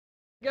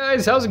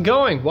Guys, how's it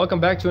going? Welcome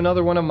back to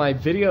another one of my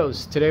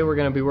videos. Today we're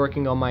going to be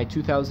working on my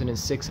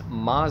 2006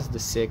 Mazda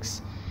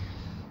 6.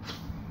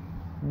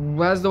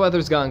 As the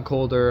weather's gotten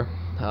colder,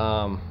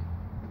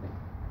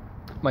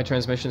 my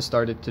transmission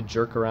started to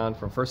jerk around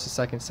from first to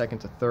second, second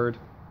to third.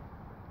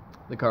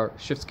 The car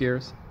shifts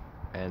gears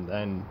and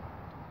then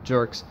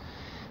jerks.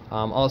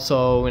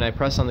 Also, when I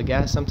press on the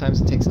gas,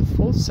 sometimes it takes a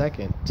full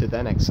second to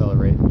then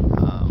accelerate.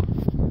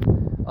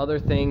 Other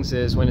things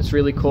is when it's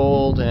really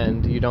cold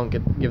and you don't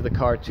give the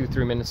car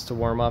 2-3 minutes to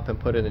warm up and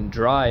put it in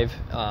drive,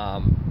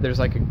 there's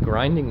like a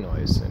grinding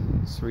noise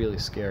and it's really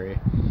scary.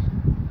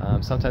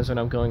 Sometimes when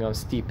I'm going on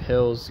steep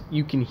hills,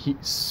 you can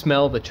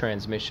smell the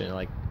transmission,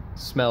 like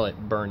smell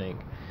it burning,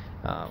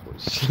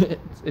 which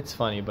it's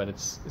funny, but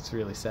it's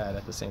really sad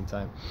at the same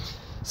time.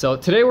 So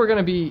today we're going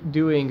to be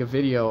doing a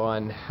video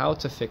on how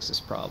to fix this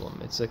problem.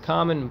 It's a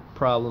common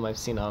problem I've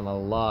seen on a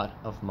lot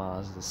of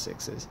Mazda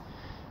 6s.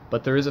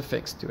 But there is a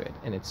fix to it,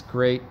 and it's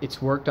great.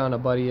 It's worked on a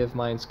buddy of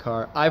mine's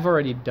car. I've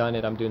already done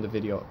it. I'm doing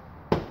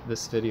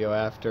this video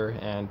after,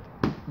 and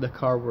the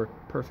car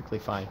worked perfectly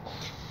fine.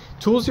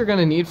 Tools you're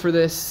gonna need for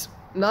this,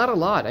 not a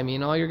lot. I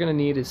mean, all you're gonna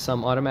need is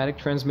some automatic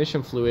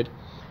transmission fluid,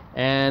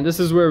 and this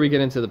is where we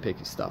get into the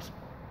picky stuff.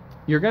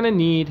 You're gonna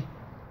need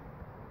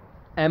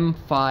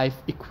M5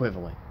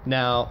 equivalent.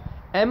 Now,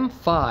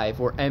 M5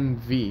 or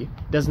MV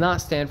does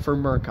not stand for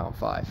Mercom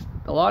 5.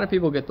 A lot of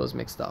people get those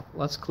mixed up.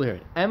 Let's clear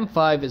it.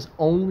 M5 is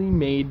only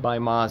made by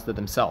Mazda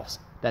themselves.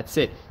 That's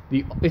it.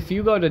 If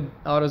you go to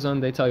AutoZone,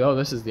 they tell you, oh,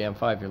 this is the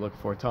M5 you're looking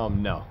for. Tell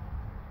them no.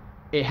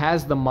 It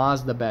has the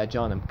Mazda badge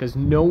on them because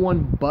no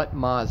one but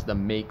Mazda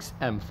makes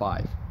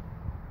M5.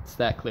 It's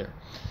that clear.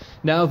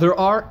 Now, there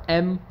are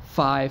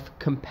M5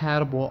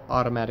 compatible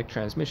automatic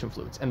transmission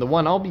fluids, and the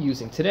one I'll be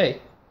using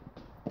today,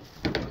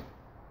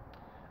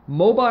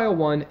 Mobil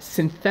 1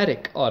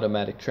 synthetic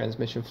automatic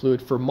transmission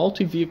fluid for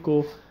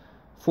multi-vehicle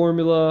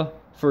formula,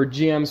 for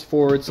GMs,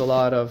 Fords, a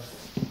lot of,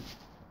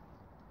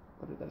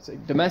 what did I say,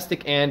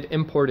 domestic and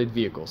imported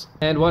vehicles.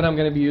 And what I'm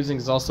going to be using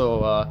is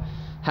also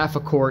half a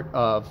quart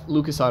of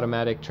Lucas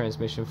automatic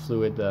transmission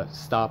fluid, the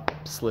stop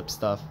slip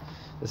stuff.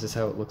 This is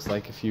how it looks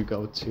like if you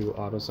go to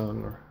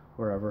AutoZone or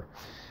wherever.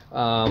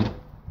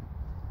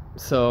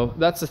 So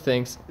that's the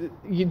thing.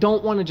 You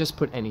don't want to just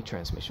put any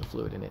transmission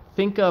fluid in it.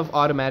 Think of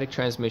automatic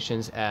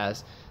transmissions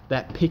as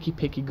that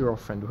picky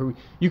girlfriend who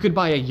you could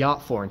buy a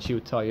yacht for and she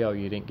would tell you, oh,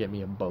 you didn't get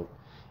me a boat.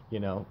 You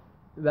know,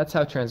 that's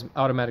how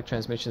automatic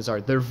transmissions are.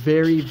 They're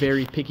very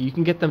picky. You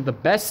can get them the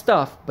best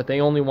stuff, but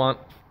they only want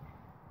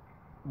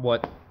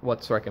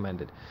what's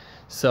recommended.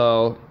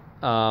 So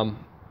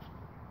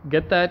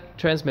get that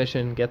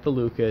transmission, get the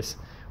Lucas.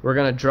 We're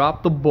going to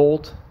drop the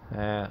bolt,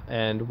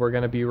 and we're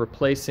going to be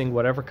replacing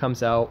whatever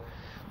comes out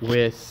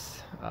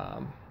with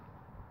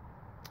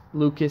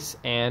Lucas,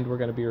 and we're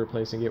going to be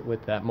replacing it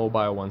with that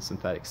Mobil 1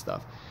 synthetic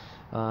stuff.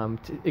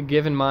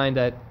 Give in mind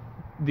that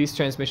these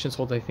transmissions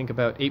hold, I think,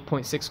 about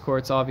 8.6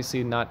 quarts.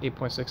 Obviously not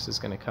 8.6 is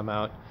going to come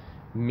out,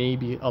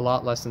 maybe a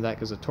lot less than that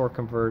because the torque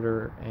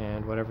converter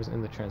and whatever's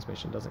in the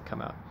transmission doesn't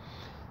come out.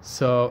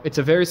 So it's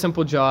a very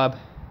simple job.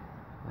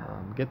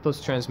 Get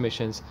those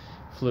transmissions,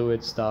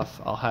 fluid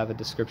stuff. I'll have a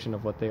description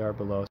of what they are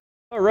below.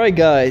 Alright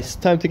guys,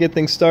 time to get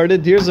things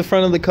started. Here's the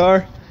front of the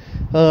car,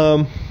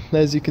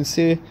 as you can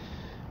see,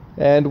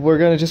 and we're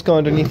going to just go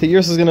underneath it.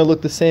 Yours is going to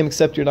look the same,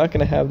 except you're not going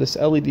to have this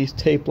LED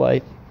tape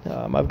light.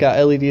 I've got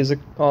LEDs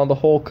on the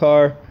whole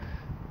car,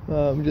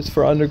 just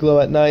for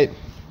underglow at night.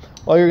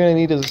 All you're going to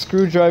need is a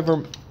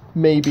screwdriver,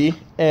 maybe,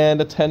 and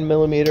a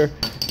 10mm.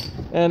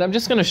 And I'm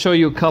just going to show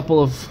you a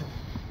couple of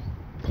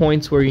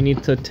points where you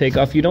need to take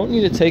off. You don't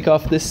need to take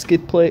off this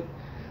skid plate,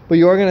 but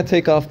you are going to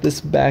take off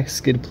this back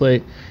skid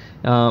plate.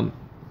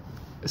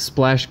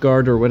 Splash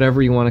guard or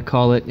whatever you want to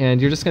call it,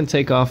 and you're just going to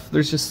take off.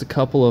 There's just a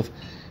couple of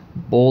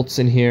bolts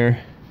in here,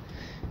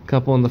 a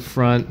couple in the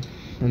front,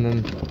 and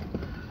then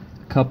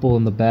a couple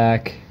in the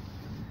back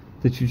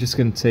that you're just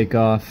going to take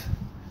off,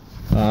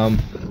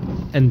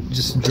 and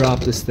just drop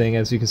this thing.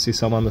 As you can see,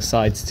 some on the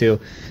sides too,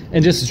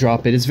 and just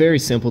drop it. It's very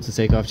simple to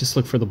take off. Just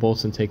look for the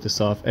bolts and take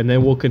this off, and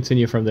then we'll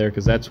continue from there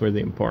because that's where the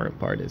important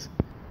part is.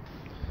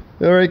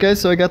 Alright guys,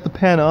 so I got the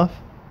pan off.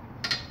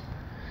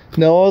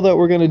 Now all that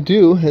we're going to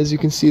do, as you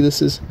can see,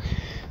 this is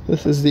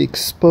the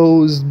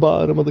exposed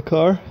bottom of the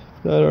car.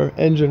 Got our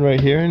engine right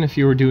here, and if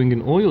you were doing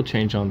an oil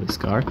change on this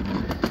car,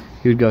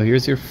 you would go,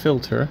 here's your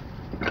filter,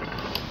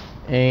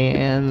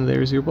 and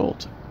there's your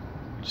bolt.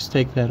 Just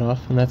take that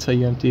off, and that's how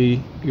you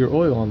empty your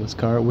oil on this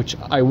car, which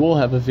I will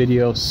have a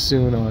video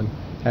soon on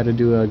how to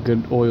do a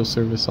good oil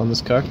service on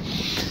this car.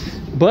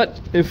 But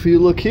if you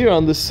look here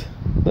on this,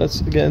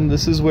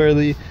 this is where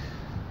the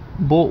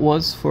bolt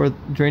was for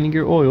draining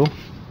your oil.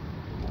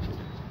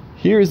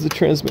 Here is the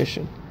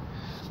transmission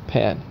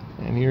pan,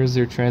 and here's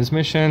your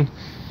transmission,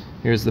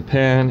 here's the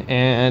pan,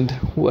 and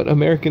what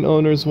American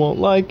owners won't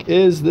like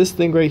is this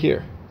thing right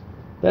here.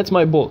 That's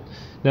my bolt.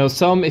 Now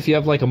some, if you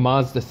have like a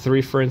Mazda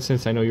 3 for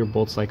instance, I know your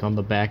bolt's like on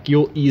the back,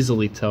 you'll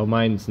easily tell.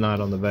 Mine's not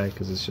on the back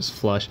because it's just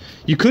flush.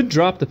 You could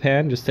drop the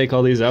pan, just take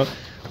all these out,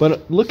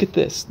 but look at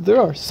this.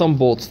 There are some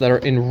bolts that are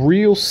in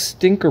real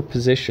stinker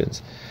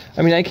positions.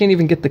 I mean, I can't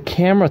even get the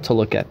camera to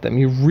look at them.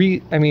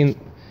 I mean,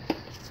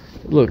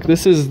 look,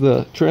 this is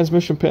the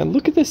transmission pan.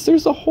 Look at this,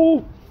 there's a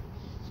whole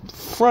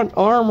front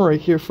arm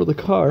right here for the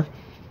car,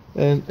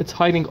 and it's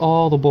hiding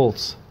all the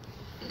bolts.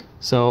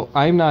 So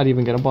I'm not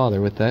even going to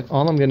bother with that.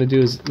 All I'm going to do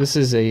is, this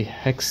is a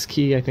hex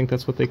key, I think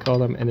that's what they call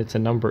them, and it's a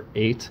number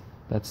 8.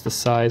 That's the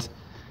size.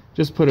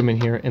 Just put them in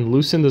here and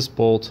loosen this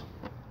bolt,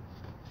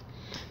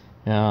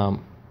 and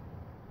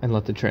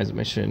let the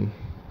transmission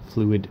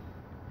fluid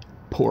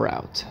pour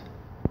out.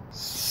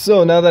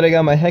 So now that I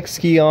got my hex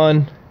key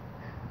on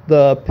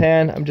the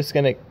pan, I'm just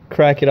going to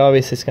crack it.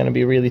 Obviously it's going to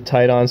be really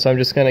tight on, so I'm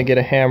just going to get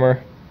a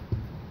hammer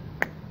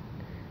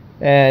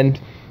and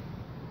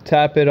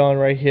tap it on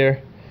right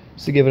here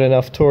just to give it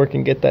enough torque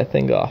and get that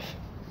thing off.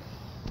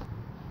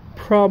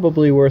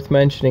 Probably worth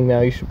mentioning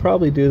now, you should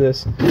probably do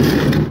this,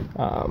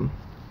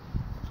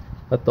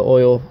 let the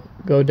oil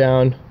go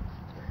down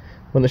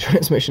when the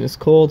transmission is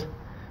cold.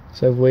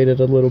 So I've waited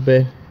a little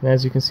bit, and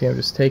as you can see, I'm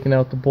just taking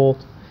out the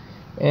bolt,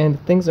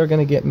 and things are going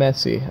to get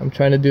messy. I'm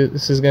trying to do,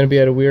 this is going to be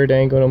at a weird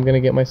angle, and I'm going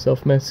to get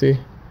myself messy,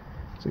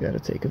 so I got to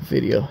take a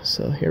video.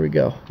 So here we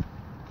go.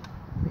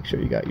 Make sure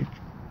you got your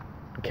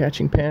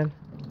catching pan,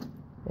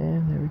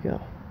 and there we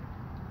go.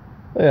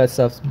 Look at that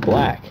stuff's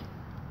black.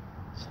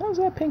 So how's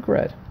that pink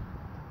red?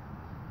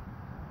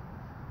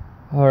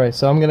 Alright,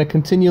 so I'm going to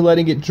continue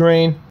letting it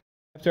drain.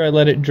 After I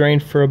let it drain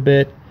for a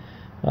bit,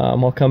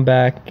 I'll come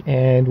back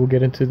and we'll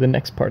get into the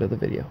next part of the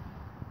video.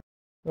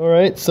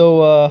 Alright,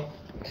 so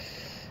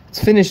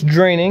it's finished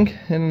draining,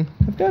 and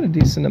I've got a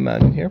decent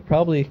amount in here.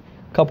 Probably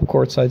a couple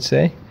quarts, I'd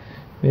say.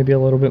 Maybe a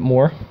little bit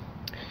more.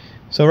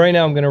 So right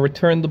now I'm going to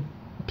return the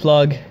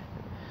plug.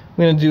 I'm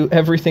going to do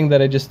everything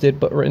that I just did,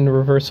 but in the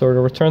reverse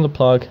order. Return the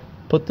plug,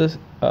 put the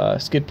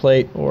skid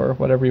plate, or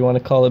whatever you want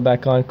to call it,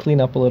 back on. Clean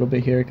up a little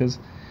bit here because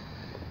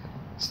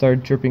it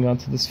started dripping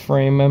onto this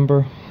frame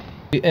member.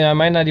 And I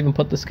might not even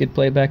put the skid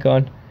plate back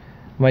on. I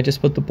might just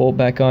put the bolt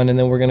back on, and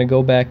then we're going to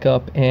go back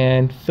up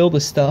and fill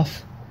the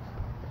stuff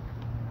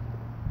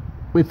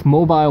with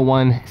Mobil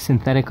 1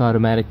 synthetic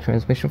automatic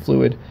transmission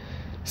fluid.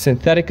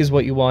 Synthetic is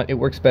what you want. It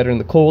works better in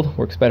the cold,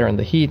 works better in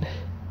the heat,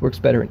 works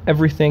better in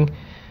everything.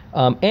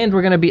 And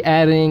we're going to be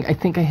adding, I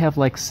think I have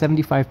like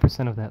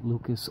 75% of that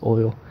Lucas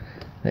oil.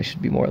 That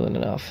should be more than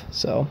enough.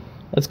 So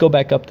let's go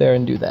back up there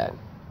and do that.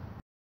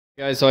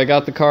 Guys, so I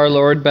got the car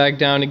lowered back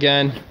down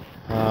again.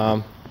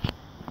 I'm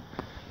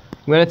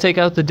going to take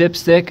out the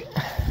dipstick.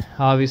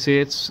 Obviously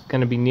it's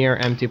going to be near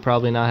empty,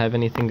 probably not have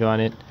anything on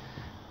it.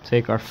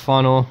 Take our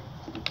funnel.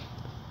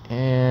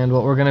 And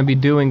what we're going to be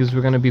doing is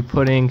we're going to be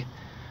putting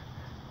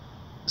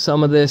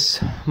some of this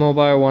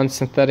Mobil 1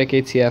 synthetic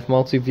ATF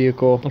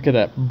multi-vehicle. Look at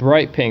that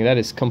bright pink. That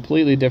is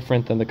completely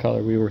different than the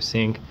color we were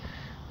seeing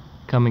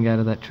coming out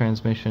of that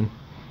transmission.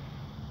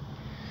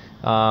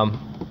 But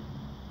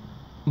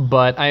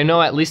I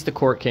know at least the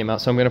quart came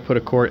out, so I'm going to put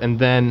a quart, and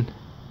then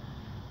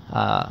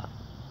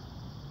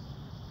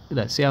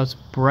see how it's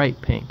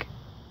bright pink.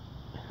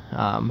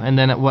 And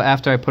then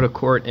after I put a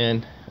quart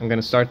in, I'm going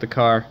to start the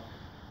car,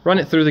 run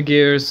it through the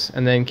gears,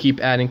 and then keep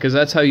adding, because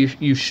that's how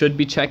you should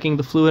be checking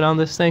the fluid on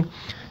this thing.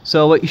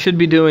 So what you should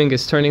be doing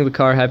is turning the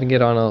car, having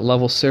it on a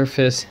level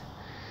surface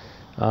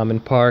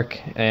in park,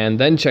 and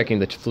then checking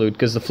the fluid,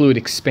 because the fluid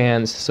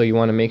expands, so you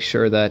want to make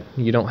sure that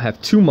you don't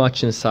have too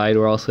much inside,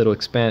 or else it'll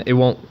expand. It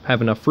won't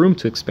have enough room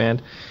to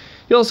expand.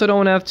 You also don't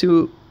want to have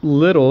too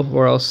little,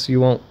 or else you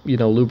won't,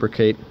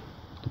 lubricate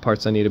the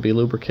parts that need to be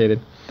lubricated.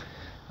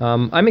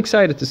 I'm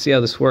excited to see how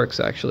this works,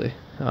 actually.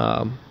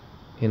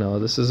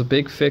 This is a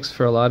big fix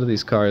for a lot of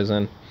these cars,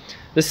 and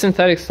this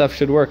synthetic stuff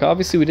should work.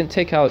 Obviously, we didn't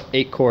take out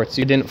 8 quarts.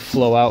 You didn't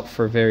flow out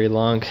for very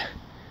long.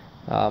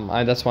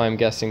 That's why I'm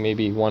guessing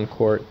maybe 1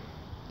 quart,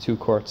 2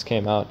 quarts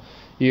came out.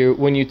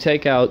 When you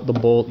take out the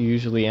bolt, you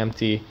usually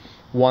empty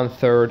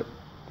 1/3,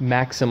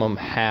 maximum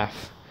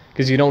half,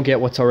 because you don't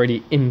get what's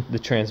already in the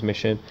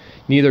transmission.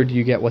 Neither do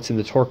you get what's in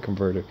the torque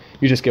converter.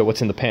 You just get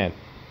what's in the pan.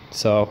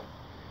 So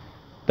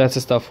that's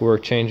the stuff we're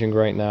changing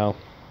right now.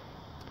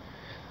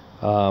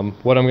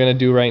 What I'm going to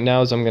do right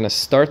now is I'm going to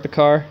start the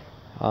car.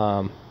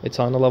 It's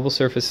on a level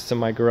surface, it's in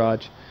my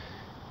garage.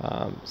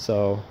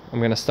 So I'm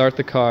going to start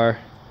the car,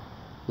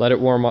 let it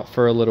warm up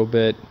for a little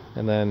bit,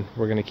 and then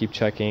we're going to keep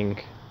checking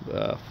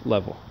the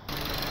level.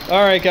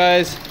 Alright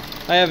guys,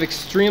 I have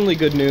extremely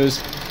good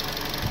news.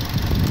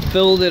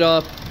 Filled it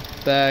up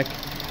back.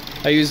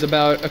 I used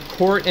about 1.5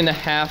 quarts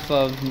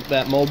of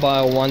that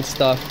Mobil 1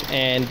 stuff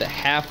and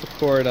half a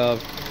quart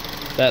of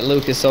that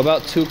Lucas, so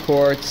about 2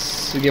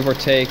 quarts, give or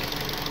take.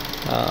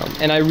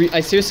 And I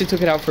seriously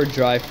took it out for a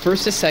drive.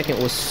 First to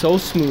second was so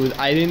smooth,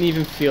 I didn't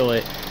even feel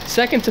it.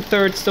 Second to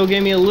third still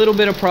gave me a little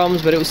bit of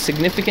problems, but it was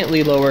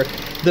significantly lower.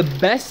 The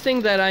best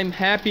thing that I'm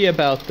happy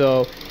about,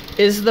 though,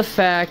 is the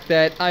fact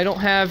that I don't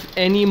have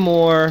any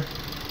more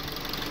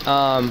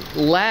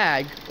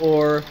lag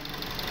or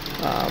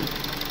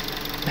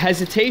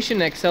hesitation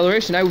and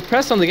acceleration, I would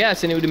press on the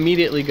gas and it would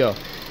immediately go.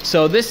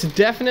 So this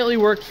definitely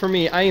worked for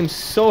me. I am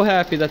so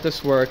happy that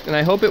this worked, and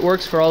I hope it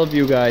works for all of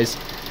you guys.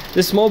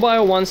 This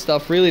Mobil 1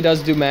 stuff really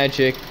does do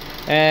magic,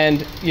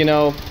 and you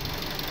know,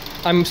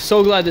 I'm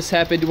so glad this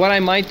happened. What I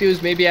might do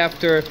is maybe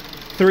after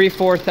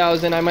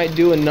 3,000-4,000 I might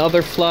do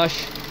another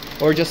flush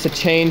or just a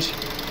change,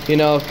 you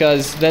know,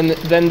 because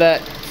then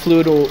that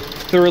fluid will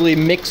thoroughly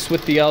mix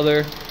with the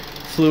other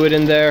fluid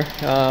in there.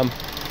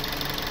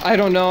 I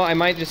don't know, I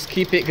might just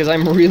keep it because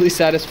I'm really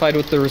satisfied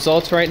with the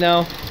results right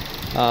now.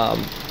 I'll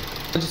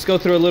just go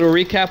through a little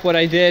recap what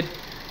I did.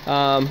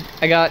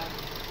 I got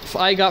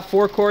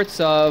 4 quarts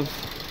of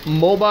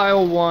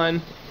Mobil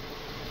 1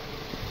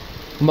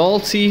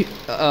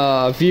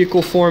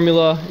 multi-vehicle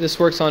formula. This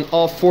works on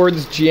all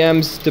Fords,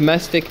 GMs,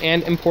 domestic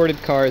and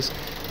imported cars.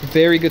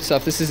 Very good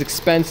stuff. This is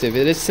expensive.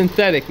 It is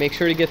synthetic. Make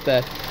sure to get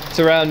that. It's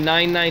around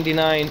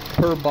 $9.99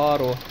 per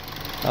bottle.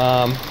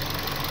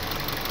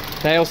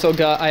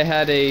 I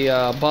had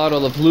a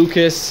bottle of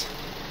Lucas.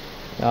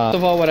 First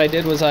of all, what I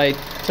did was I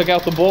took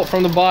out the bolt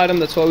from the bottom.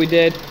 That's what we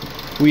did.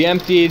 We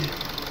emptied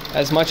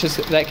as much as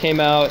that came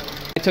out.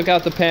 I took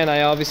out the pan.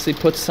 I obviously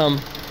put some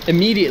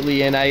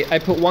immediately, and I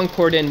put 1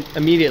 quart in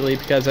immediately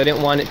because I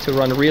didn't want it to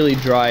run really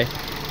dry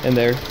in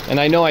there. And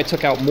I know I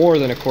took out more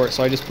than a quart,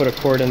 so I just put a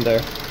quart in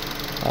there.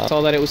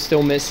 Saw that it was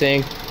still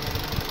missing.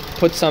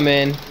 Put some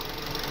in.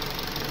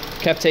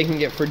 Kept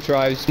taking it for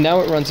drives.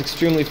 Now it runs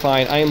extremely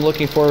fine. I am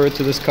looking forward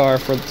to this car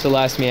to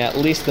last me at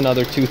least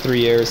another 2-3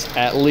 years,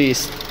 at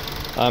least.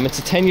 It's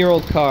a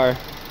 10-year-old car,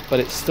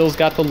 but it still's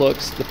got the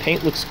looks. The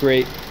paint looks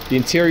great. The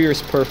interior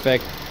is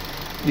perfect.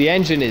 The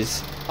engine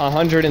is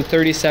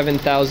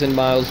 137,000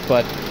 miles,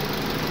 but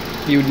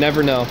you'd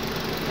never know.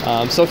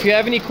 So if you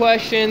have any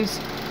questions,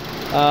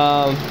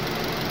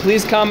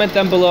 please comment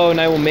them below,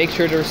 and I will make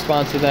sure to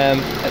respond to them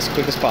as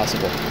quick as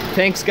possible.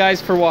 Thanks,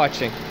 guys, for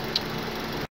watching.